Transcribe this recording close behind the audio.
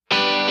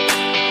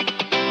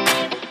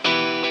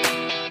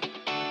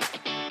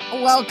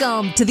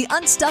Welcome to the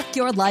Unstuck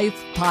Your Life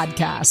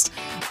podcast.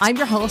 I'm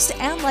your host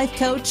and life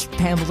coach,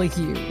 Pamela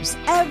Hughes.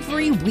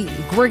 Every week,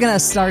 we're going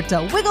to start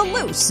to wiggle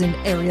loose an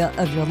area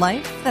of your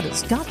life that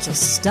has got you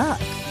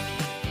stuck.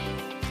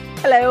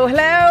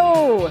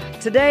 Hello.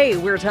 Today,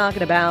 we're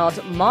talking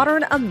about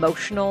modern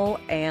emotional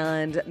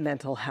and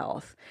mental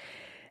health.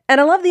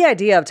 And I love the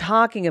idea of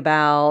talking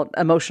about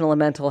emotional and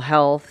mental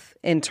health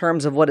in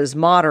terms of what is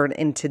modern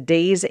in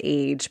today's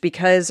age,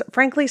 because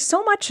frankly,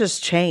 so much has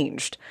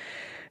changed.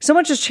 So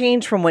much has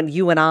changed from when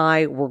you and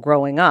I were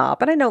growing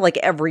up. And I know like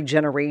every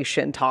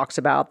generation talks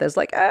about this,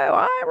 like, oh,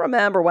 I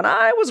remember when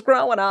I was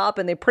growing up,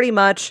 and they pretty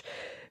much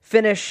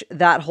finish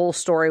that whole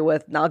story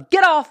with, now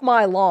get off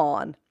my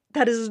lawn.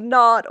 That is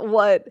not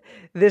what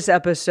this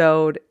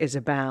episode is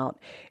about.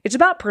 It's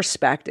about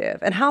perspective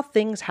and how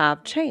things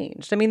have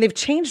changed. I mean, they've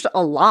changed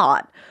a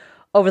lot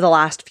over the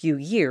last few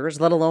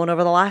years, let alone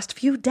over the last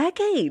few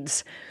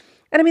decades.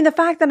 And I mean, the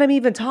fact that I'm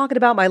even talking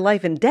about my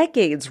life in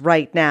decades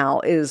right now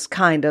is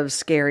kind of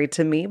scary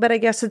to me, but I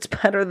guess it's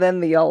better than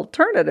the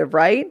alternative,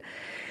 right?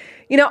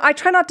 You know, I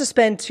try not to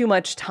spend too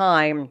much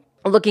time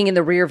looking in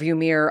the rearview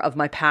mirror of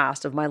my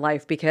past, of my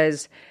life,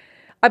 because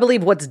I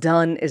believe what's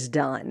done is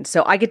done.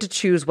 So I get to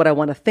choose what I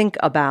want to think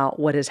about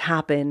what has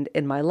happened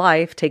in my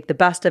life, take the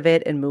best of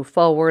it and move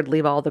forward,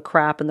 leave all the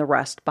crap and the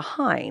rest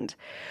behind.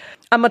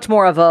 I'm much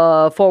more of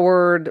a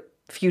forward,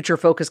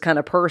 future-focused kind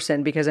of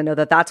person because I know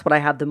that that's what I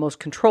have the most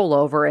control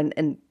over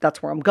and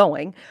that's where I'm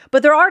going.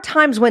 But there are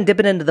times when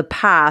dipping into the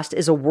past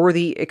is a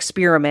worthy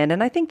experiment.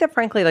 And I think that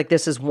frankly, like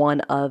this is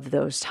one of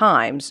those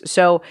times.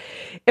 So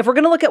if we're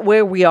going to look at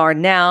where we are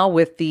now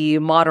with the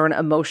modern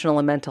emotional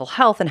and mental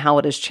health and how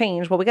it has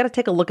changed, well, we got to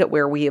take a look at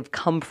where we have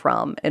come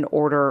from in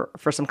order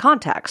for some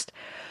context.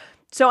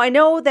 So I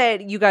know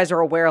that you guys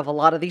are aware of a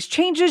lot of these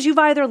changes. You've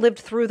either lived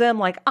through them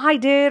like I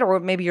did, or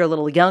maybe you're a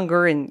little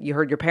younger and you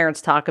heard your parents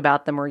talk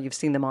about them or you've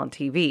seen them on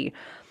TV.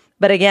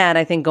 But again,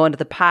 I think going to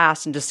the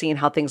past and just seeing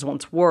how things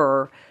once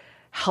were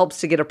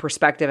helps to get a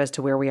perspective as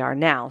to where we are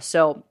now.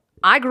 So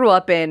I grew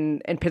up in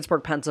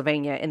Pittsburgh,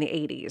 Pennsylvania in the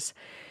 80s,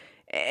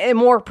 and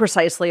more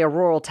precisely a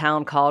rural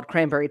town called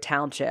Cranberry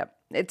Township.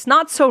 It's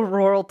not so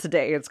rural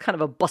today. It's kind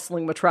of a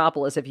bustling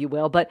metropolis, if you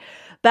will. But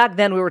back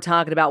then we were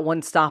talking about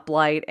one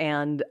stoplight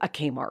and a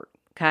Kmart,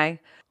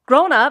 okay?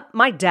 Growing up,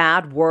 my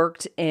dad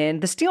worked in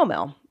the steel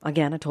mill.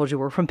 Again, I told you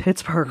we're from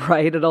Pittsburgh,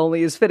 right? It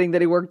only is fitting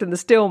that he worked in the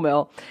steel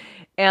mill.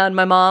 And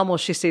my mom, well,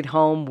 she stayed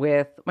home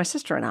with my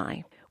sister and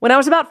I. When I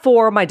was about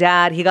 4, my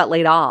dad, he got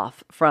laid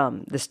off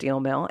from the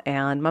steel mill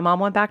and my mom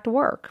went back to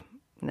work.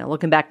 Now,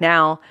 looking back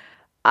now,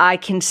 I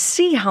can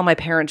see how my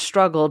parents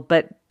struggled,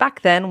 but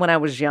back then when I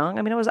was young,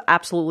 I was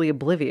absolutely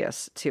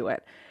oblivious to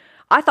it.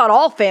 I thought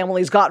all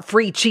families got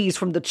free cheese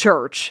from the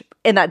church,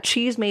 and that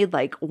cheese made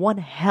like one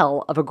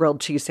hell of a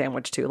grilled cheese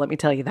sandwich too, let me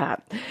tell you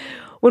that.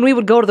 When we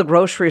would go to the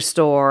grocery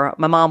store,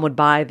 my mom would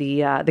buy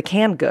the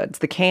canned goods,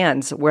 the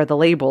cans where the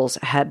labels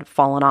had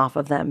fallen off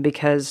of them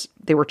because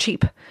they were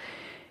cheap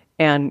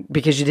and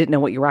because you didn't know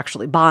what you were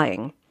actually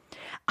buying.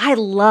 I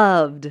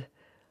loved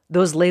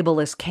those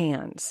labelless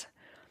cans,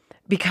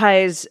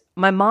 because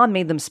my mom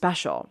made them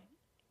special.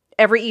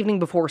 Every evening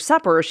before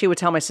supper, she would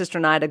tell my sister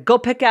and I to go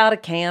pick out a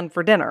can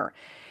for dinner.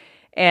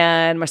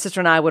 And my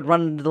sister and I would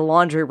run into the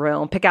laundry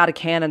room, pick out a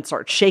can and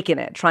start shaking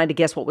it, trying to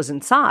guess what was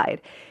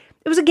inside.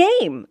 It was a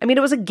game. It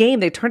was a game.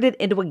 They turned it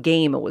into a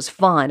game. It was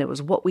fun. It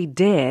was what we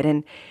did.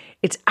 And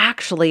it's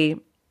actually,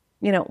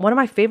 one of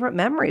my favorite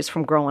memories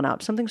from growing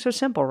up. Something so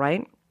simple,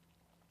 right?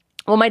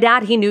 Well, my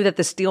dad, he knew that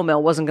the steel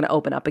mill wasn't going to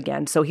open up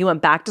again. So he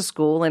went back to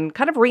school and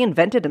kind of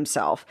reinvented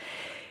himself.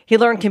 He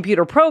learned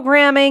computer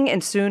programming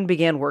and soon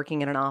began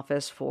working in an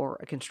office for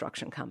a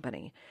construction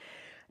company.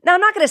 Now,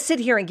 I'm not going to sit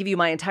here and give you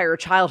my entire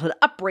childhood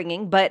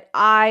upbringing, but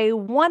I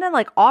want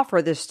to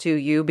offer this to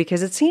you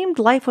because it seemed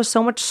life was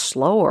so much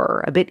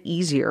slower, a bit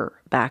easier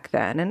back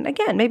then. And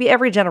again, maybe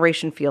every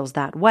generation feels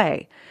that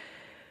way.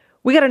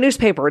 We got a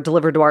newspaper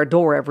delivered to our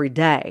door every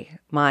day.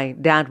 My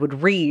dad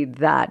would read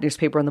that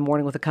newspaper in the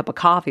morning with a cup of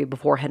coffee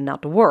before heading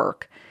out to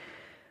work.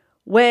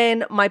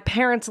 When my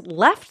parents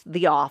left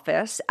the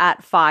office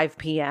at 5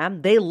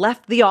 p.m., they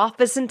left the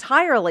office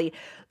entirely.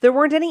 There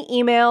weren't any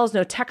emails,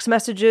 no text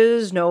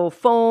messages, no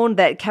phone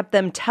that kept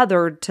them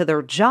tethered to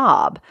their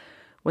job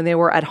when they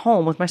were at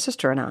home with my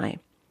sister and I.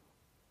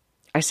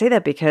 I say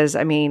that because,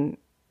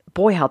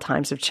 boy, how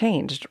times have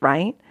changed,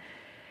 right?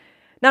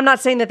 Now, I'm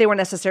not saying that they were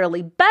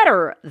necessarily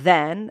better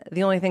then.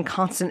 The only thing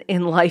constant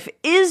in life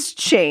is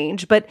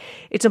change, but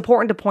it's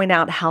important to point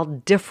out how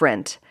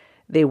different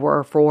they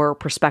were for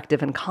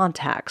perspective and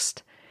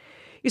context.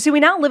 You see, we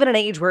now live in an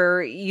age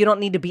where you don't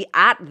need to be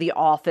at the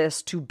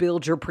office to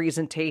build your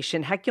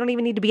presentation. Heck, you don't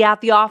even need to be at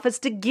the office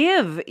to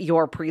give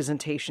your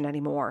presentation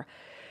anymore.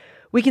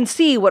 We can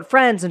see what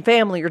friends and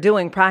family are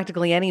doing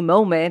practically any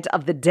moment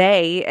of the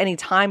day, any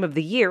time of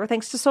the year,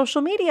 thanks to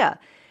social media.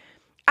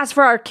 As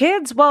for our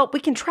kids, well, we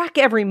can track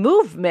every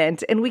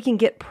movement and we can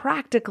get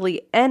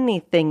practically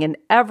anything and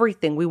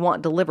everything we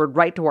want delivered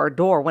right to our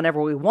door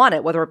whenever we want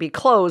it, whether it be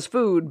clothes,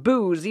 food,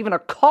 booze, even a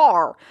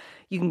car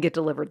you can get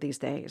delivered these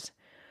days.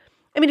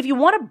 I mean, if you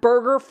want a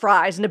burger,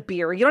 fries, and a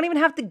beer, you don't even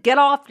have to get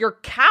off your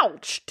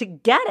couch to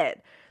get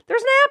it.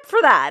 There's an app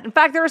for that. In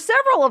fact, there are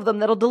several of them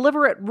that'll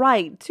deliver it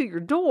right to your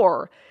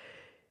door.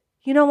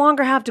 You no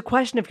longer have to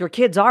question if your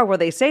kids are where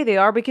they say they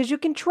are because you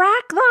can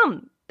track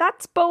them.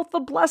 That's both a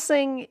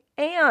blessing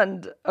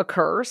and a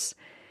curse.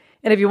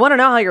 And if you want to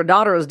know how your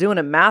daughter is doing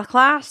in math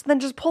class, then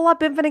just pull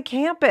up Infinite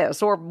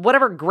Campus or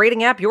whatever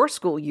grading app your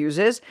school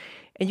uses,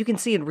 and you can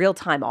see in real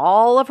time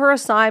all of her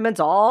assignments,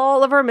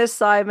 all of her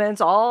misassignments,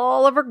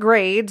 all of her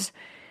grades,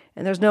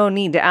 and there's no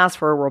need to ask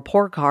for a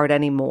report card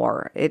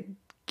anymore.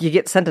 You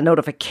get sent a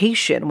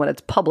notification when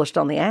it's published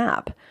on the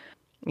app.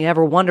 You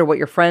ever wonder what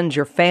your friends,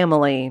 your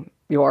family,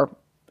 your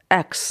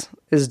ex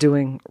is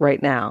doing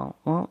right now?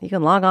 Well, you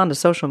can log on to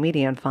social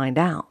media and find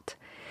out.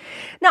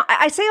 Now,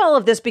 I say all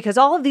of this because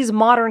all of these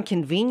modern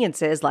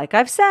conveniences, like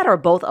I've said, are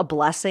both a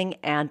blessing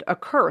and a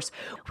curse.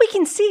 We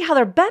can see how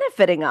they're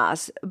benefiting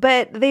us,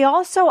 but they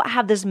also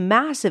have this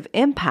massive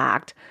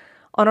impact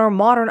on our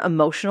modern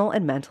emotional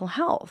and mental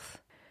health.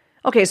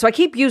 Okay, so I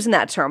keep using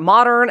that term,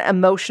 modern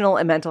emotional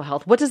and mental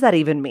health. What does that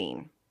even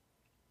mean?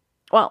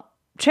 Well,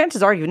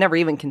 chances are you've never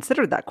even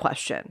considered that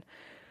question,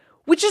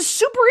 which is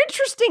super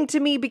interesting to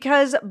me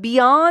because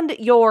beyond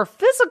your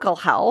physical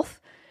health,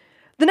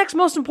 the next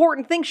most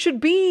important thing should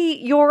be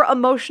your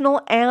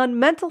emotional and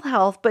mental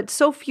health, but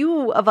so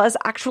few of us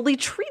actually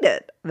treat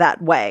it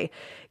that way.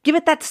 Give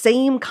it that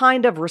same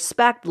kind of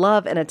respect,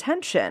 love, and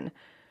attention.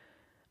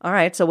 All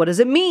right, so what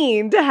does it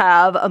mean to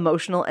have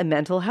emotional and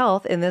mental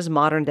health in this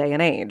modern day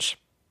and age?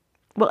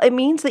 Well, it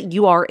means that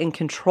you are in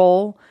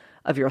control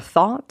of your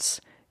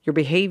thoughts, your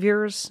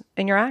behaviors,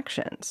 and your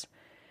actions.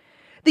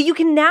 That you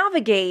can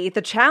navigate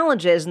the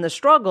challenges and the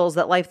struggles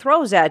that life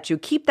throws at you,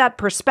 keep that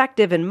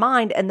perspective in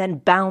mind, and then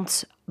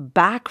bounce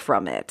back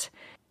from it.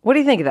 What do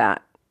you think of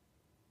that?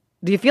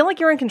 Do you feel like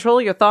you're in control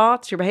of your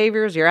thoughts, your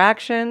behaviors, your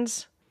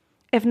actions?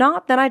 If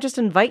not, then I just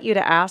invite you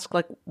to ask,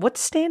 what's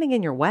standing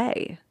in your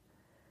way?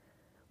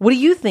 What do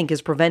you think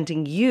is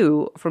preventing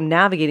you from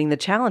navigating the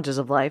challenges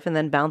of life and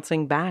then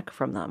bouncing back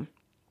from them?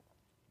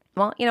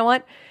 Well, you know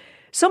what?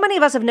 So many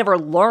of us have never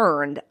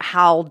learned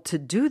how to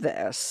do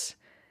this.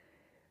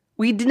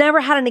 We never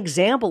had an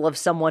example of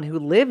someone who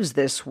lives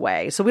this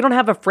way, so we don't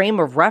have a frame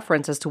of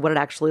reference as to what it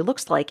actually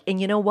looks like.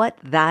 And you know what?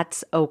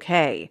 That's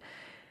okay.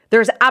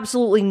 There's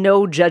absolutely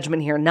no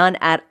judgment here, none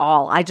at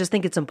all. I just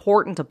think it's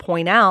important to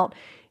point out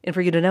and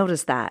for you to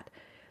notice that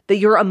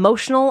your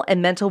emotional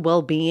and mental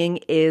well-being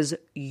is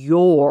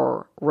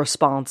your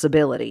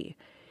responsibility.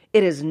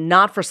 It is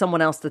not for someone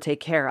else to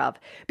take care of.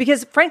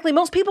 Because frankly,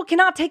 most people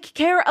cannot take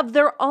care of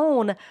their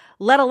own,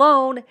 let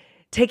alone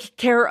take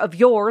care of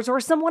yours or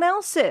someone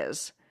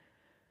else's.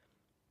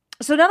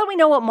 So now that we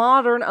know what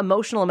modern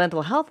emotional and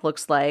mental health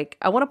looks like,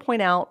 I want to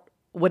point out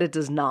what it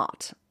does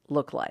not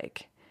look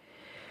like.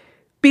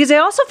 Because I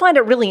also find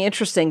it really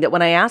interesting that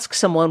when I ask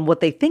someone what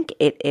they think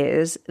it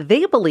is,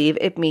 they believe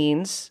it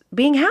means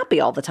being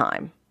happy all the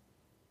time.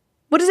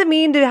 What does it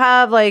mean to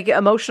have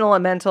emotional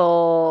and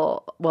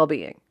mental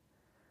well-being?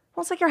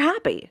 Well, it's like you're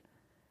happy.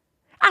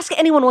 Ask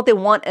anyone what they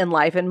want in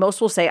life, and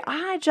most will say,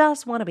 I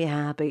just want to be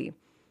happy.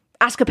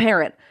 Ask a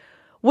parent,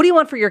 what do you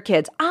want for your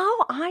kids?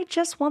 Oh, I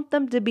just want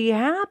them to be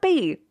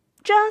happy.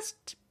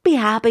 Just be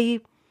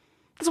happy.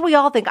 That's what we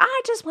all think.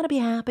 I just want to be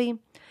happy.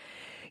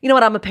 You know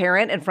what? I'm a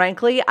parent, and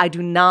frankly, I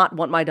do not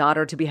want my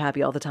daughter to be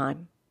happy all the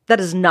time. That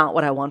is not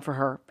what I want for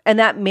her. And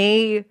that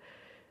may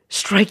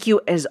strike you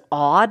as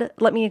odd.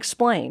 Let me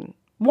explain.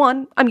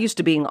 One, I'm used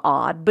to being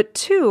odd. But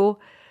two,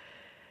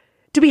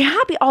 to be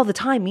happy all the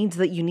time means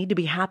that you need to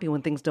be happy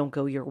when things don't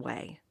go your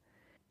way.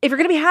 If you're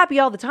going to be happy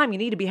all the time, you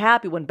need to be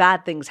happy when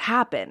bad things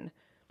happen.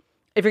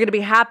 If you're going to be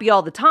happy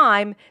all the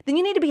time, then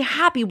you need to be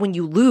happy when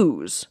you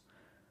lose,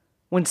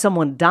 when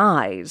someone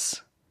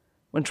dies,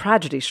 when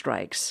tragedy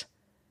strikes.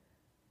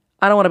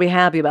 I don't want to be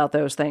happy about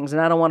those things,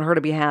 and I don't want her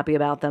to be happy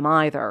about them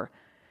either.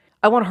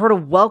 I want her to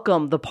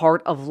welcome the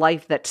part of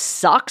life that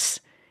sucks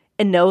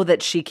and know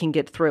that she can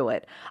get through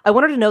it. I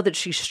want her to know that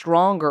she's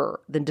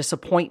stronger than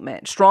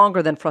disappointment,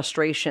 stronger than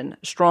frustration,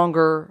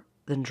 stronger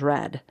than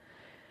dread.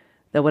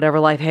 That whatever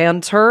life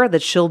hands her,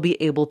 that she'll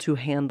be able to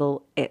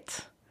handle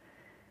it.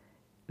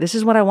 This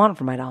is what I want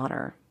for my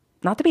daughter.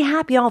 Not to be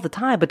happy all the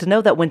time, but to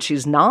know that when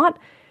she's not,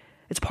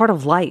 it's part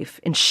of life,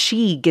 and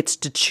she gets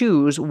to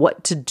choose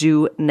what to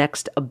do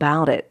next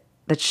about it,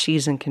 that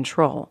she's in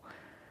control.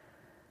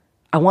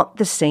 I want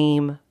the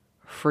same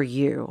for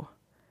you.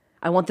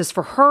 I want this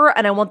for her,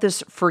 and I want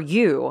this for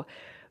you,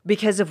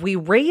 because if we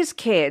raise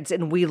kids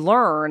and we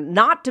learn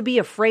not to be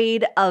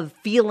afraid of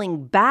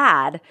feeling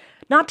bad,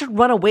 not to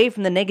run away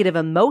from the negative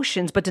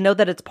emotions, but to know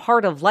that it's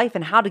part of life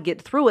and how to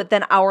get through it,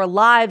 then our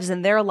lives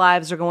and their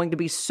lives are going to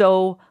be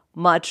so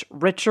much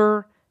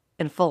richer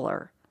and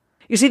fuller.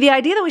 You see, the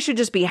idea that we should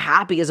just be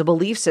happy is a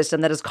belief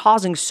system that is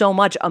causing so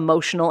much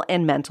emotional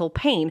and mental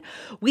pain.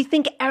 We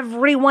think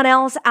everyone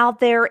else out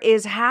there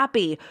is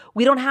happy.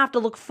 We don't have to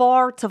look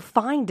far to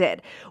find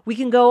it. We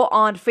can go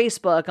on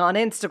Facebook, on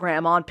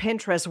Instagram, on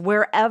Pinterest,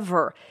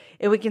 wherever,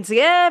 and we can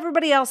see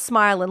everybody else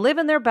smiling,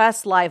 living their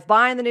best life,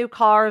 buying the new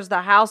cars,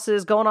 the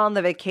houses, going on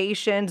the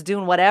vacations,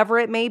 doing whatever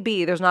it may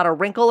be. There's not a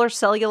wrinkle or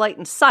cellulite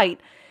in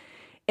sight,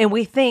 and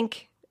we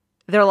think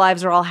their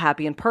lives are all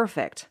happy and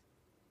perfect.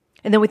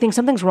 And then we think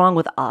something's wrong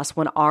with us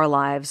when our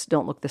lives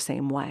don't look the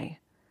same way.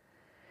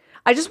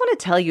 I just want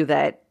to tell you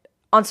that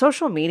on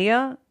social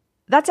media,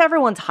 that's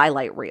everyone's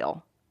highlight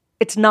reel.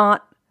 It's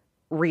not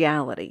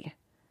reality.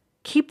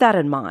 Keep that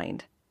in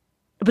mind.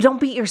 But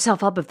don't beat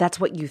yourself up if that's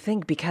what you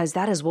think, because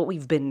that is what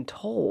we've been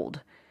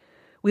told.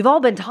 We've all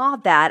been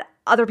taught that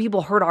other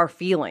people hurt our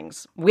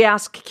feelings. We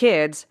ask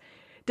kids,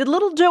 did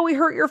little Joey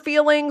hurt your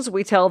feelings?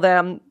 We tell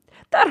them,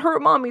 that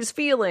hurt mommy's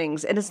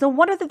feelings. And it's no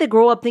wonder that they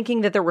grow up thinking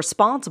that they're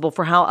responsible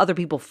for how other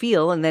people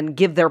feel and then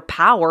give their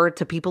power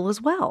to people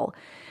as well.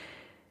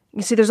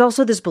 You see, there's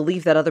also this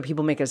belief that other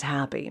people make us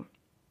happy.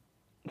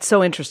 It's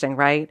so interesting,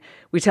 right?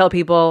 We tell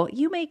people,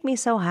 you make me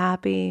so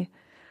happy.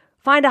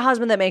 Find a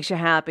husband that makes you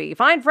happy.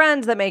 Find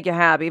friends that make you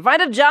happy.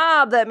 Find a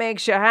job that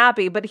makes you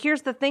happy. But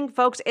here's the thing,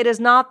 folks. It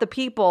is not the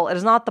people. It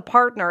is not the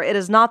partner. It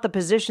is not the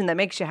position that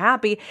makes you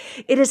happy.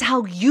 It is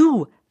how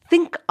you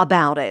think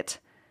about it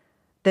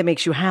that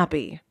makes you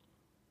happy.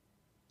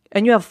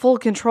 And you have full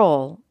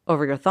control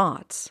over your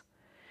thoughts.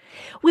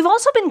 We've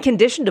also been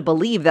conditioned to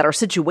believe that our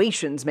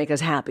situations make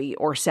us happy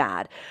or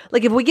sad.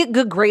 Like if we get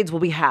good grades,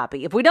 we'll be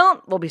happy. If we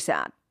don't, we'll be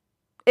sad.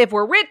 If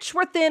we're rich,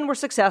 we're thin, we're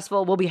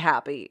successful, we'll be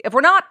happy. If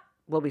we're not,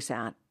 we'll be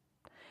sad.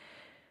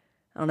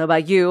 I don't know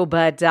about you,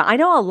 but I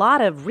know a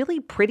lot of really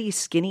pretty,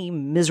 skinny,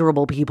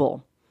 miserable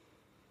people.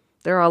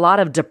 There are a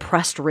lot of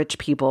depressed rich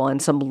people and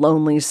some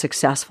lonely,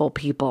 successful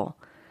people.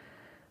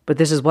 But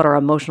this is what our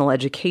emotional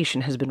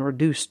education has been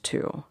reduced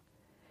to.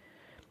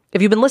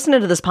 If you've been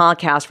listening to this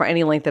podcast for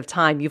any length of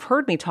time, you've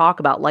heard me talk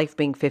about life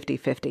being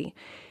 50-50.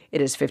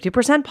 It is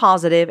 50%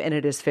 positive and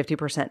it is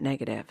 50%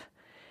 negative.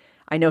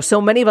 I know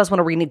so many of us want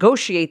to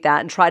renegotiate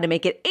that and try to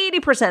make it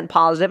 80%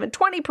 positive and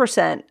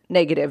 20%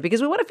 negative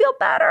because we want to feel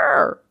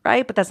better,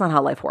 right? But that's not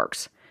how life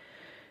works.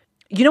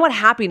 You know what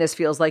happiness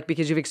feels like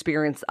because you've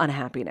experienced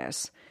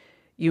unhappiness.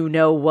 You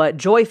know what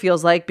joy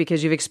feels like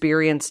because you've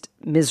experienced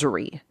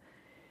misery.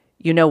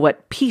 You know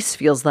what peace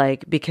feels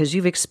like because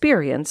you've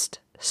experienced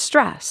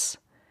stress.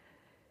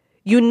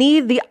 You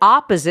need the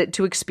opposite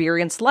to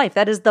experience life.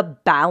 That is the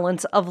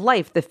balance of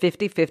life, the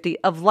 50-50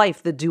 of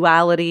life, the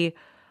duality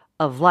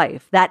of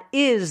life. That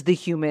is the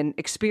human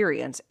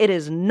experience. It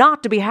is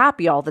not to be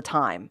happy all the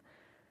time.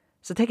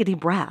 So take a deep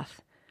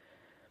breath.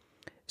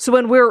 So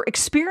when we're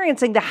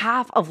experiencing the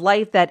half of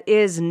life that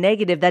is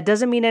negative, that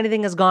doesn't mean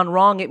anything has gone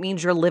wrong. It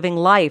means you're living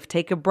life.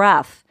 Take a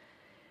breath.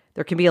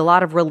 There can be a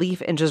lot of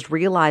relief in just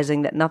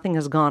realizing that nothing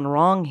has gone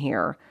wrong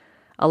here.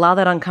 Allow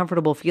that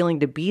uncomfortable feeling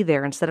to be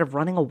there instead of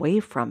running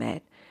away from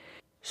it.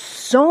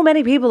 So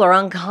many people are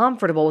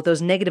uncomfortable with those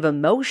negative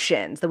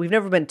emotions that we've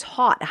never been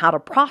taught how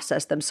to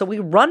process them. So we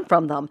run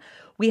from them.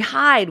 We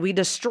hide. We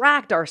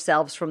distract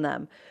ourselves from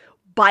them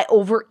by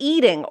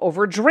overeating,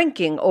 over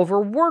drinking,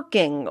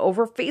 overworking,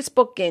 over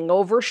Facebooking,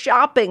 over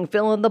shopping,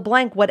 fill in the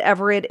blank,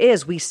 whatever it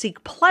is. We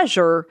seek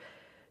pleasure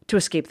to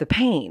escape the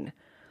pain.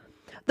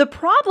 The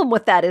problem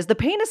with that is the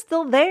pain is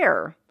still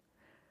there.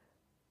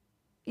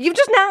 You've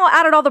just now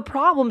added all the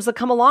problems that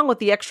come along with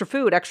the extra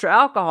food, extra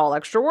alcohol,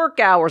 extra work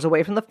hours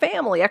away from the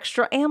family,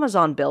 extra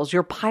Amazon bills.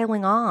 You're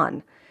piling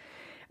on.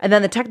 And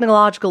then the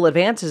technological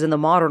advances in the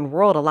modern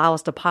world allow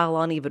us to pile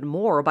on even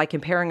more by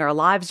comparing our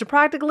lives to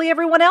practically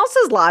everyone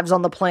else's lives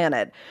on the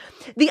planet.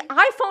 The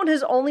iPhone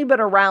has only been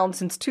around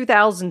since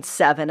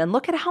 2007, and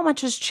look at how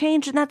much has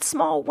changed in that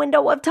small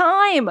window of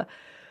time.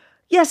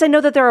 Yes, I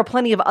know that there are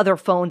plenty of other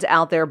phones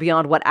out there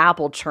beyond what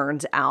Apple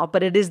churns out,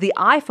 but it is the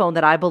iPhone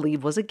that I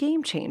believe was a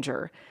game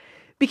changer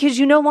because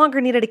you no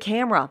longer needed a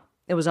camera.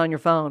 It was on your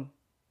phone.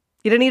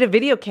 You didn't need a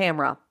video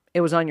camera.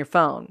 It was on your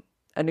phone.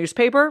 A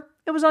newspaper?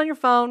 It was on your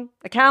phone.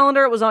 A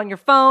calendar? It was on your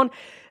phone.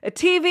 A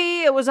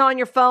TV? It was on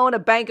your phone. A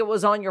bank? It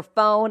was on your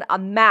phone. A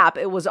map?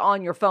 It was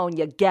on your phone.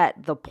 You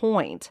get the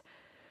point.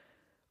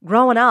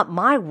 Growing up,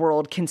 my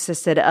world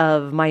consisted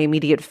of my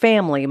immediate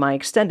family, my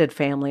extended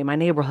family, my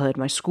neighborhood,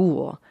 my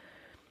school.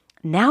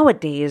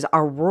 Nowadays,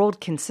 our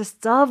world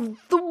consists of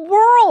the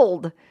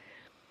world.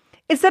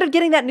 Instead of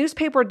getting that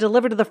newspaper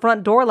delivered to the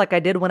front door like I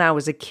did when I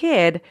was a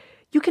kid,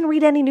 you can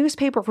read any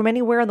newspaper from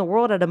anywhere in the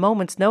world at a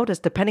moment's notice,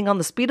 depending on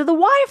the speed of the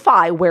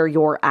Wi-Fi where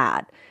you're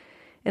at.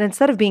 And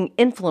instead of being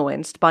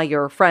influenced by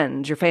your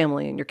friends, your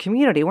family, and your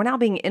community, we're now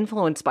being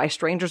influenced by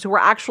strangers who are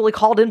actually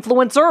called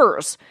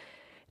influencers.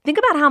 Think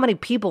about how many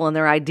people and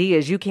their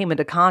ideas you came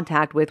into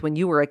contact with when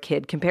you were a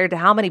kid compared to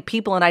how many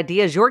people and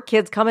ideas your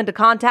kids come into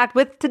contact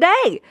with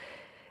today.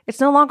 It's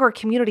no longer a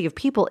community of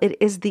people. It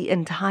is the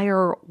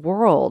entire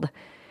world.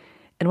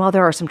 And while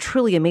there are some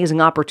truly amazing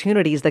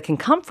opportunities that can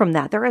come from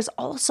that, there is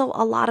also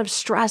a lot of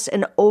stress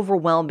and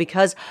overwhelm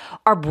because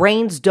our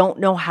brains don't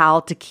know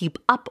how to keep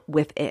up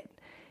with it.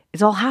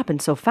 It's all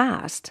happened so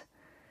fast.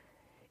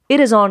 It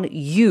is on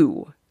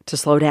you to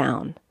slow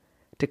down,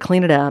 to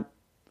clean it up,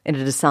 and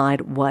to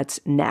decide what's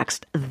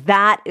next.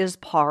 That is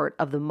part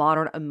of the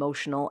modern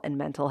emotional and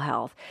mental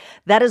health.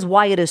 That is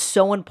why it is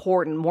so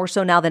important, more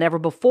so now than ever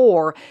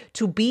before,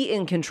 to be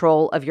in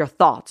control of your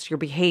thoughts, your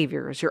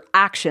behaviors, your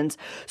actions,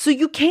 so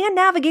you can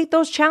navigate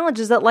those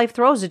challenges that life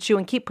throws at you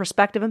and keep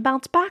perspective and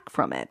bounce back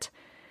from it.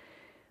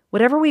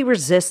 Whatever we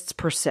resist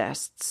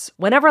persists.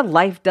 Whenever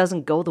life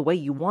doesn't go the way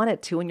you want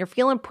it to and you're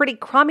feeling pretty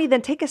crummy,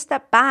 then take a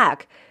step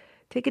back.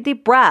 Take a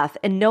deep breath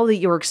and know that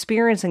you're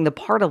experiencing the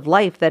part of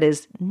life that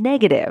is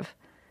negative.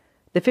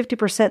 The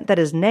 50% that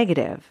is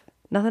negative.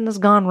 Nothing has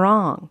gone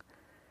wrong.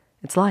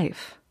 It's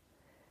life.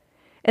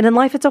 And in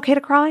life, it's okay to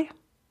cry.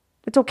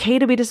 It's okay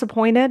to be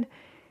disappointed.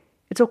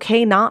 It's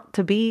okay not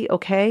to be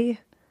okay.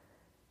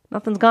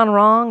 Nothing's gone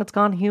wrong. It's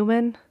gone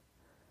human.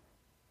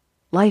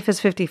 Life is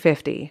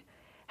 50-50.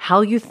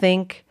 How you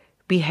think,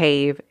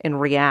 behave, and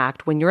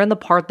react when you're in the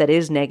part that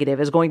is negative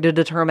is going to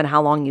determine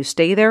how long you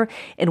stay there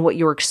and what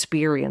your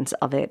experience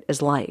of it is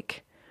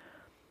like.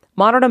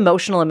 Modern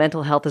emotional and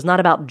mental health is not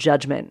about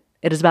judgment.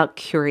 It is about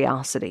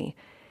curiosity.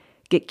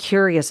 Get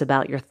curious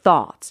about your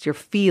thoughts, your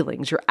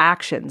feelings, your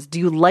actions. Do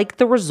you like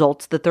the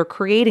results that they're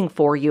creating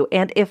for you?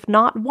 And if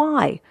not,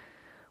 why?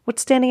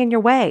 What's standing in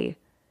your way?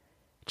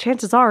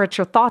 Chances are it's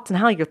your thoughts and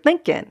how you're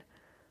thinking.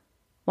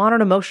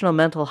 Modern emotional and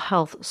mental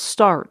health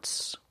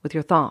starts with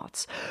your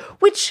thoughts,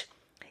 which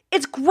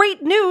it's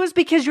great news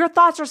because your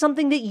thoughts are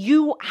something that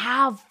you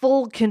have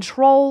full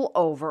control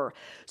over.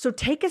 So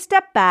take a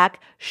step back,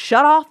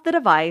 shut off the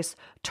device,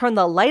 turn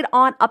the light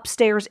on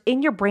upstairs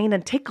in your brain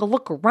and take a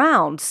look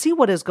around. See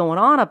what is going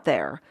on up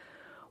there.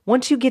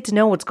 Once you get to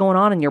know what's going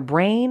on in your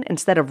brain,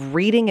 instead of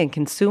reading and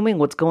consuming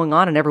what's going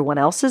on in everyone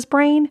else's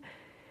brain,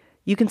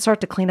 you can start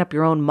to clean up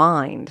your own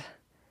mind.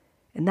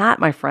 And that,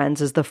 my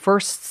friends, is the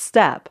first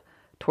step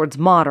towards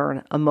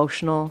modern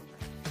emotional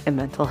and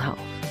mental health.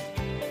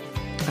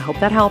 I hope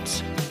that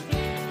helps.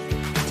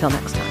 Until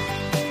next time.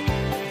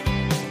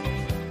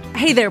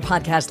 Hey there,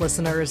 podcast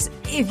listeners.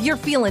 If you're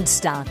feeling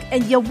stuck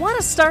and you want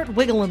to start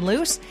wiggling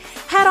loose,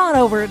 head on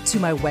over to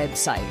my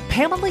website,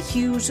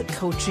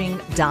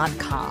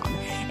 PamelaHughesCoaching.com,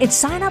 and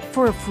sign up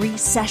for a free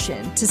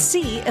session to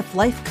see if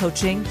life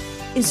coaching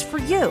is for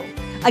you.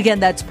 Again,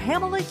 that's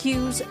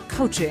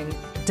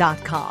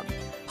PamelaHughesCoaching.com.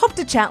 Hope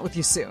to chat with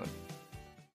you soon.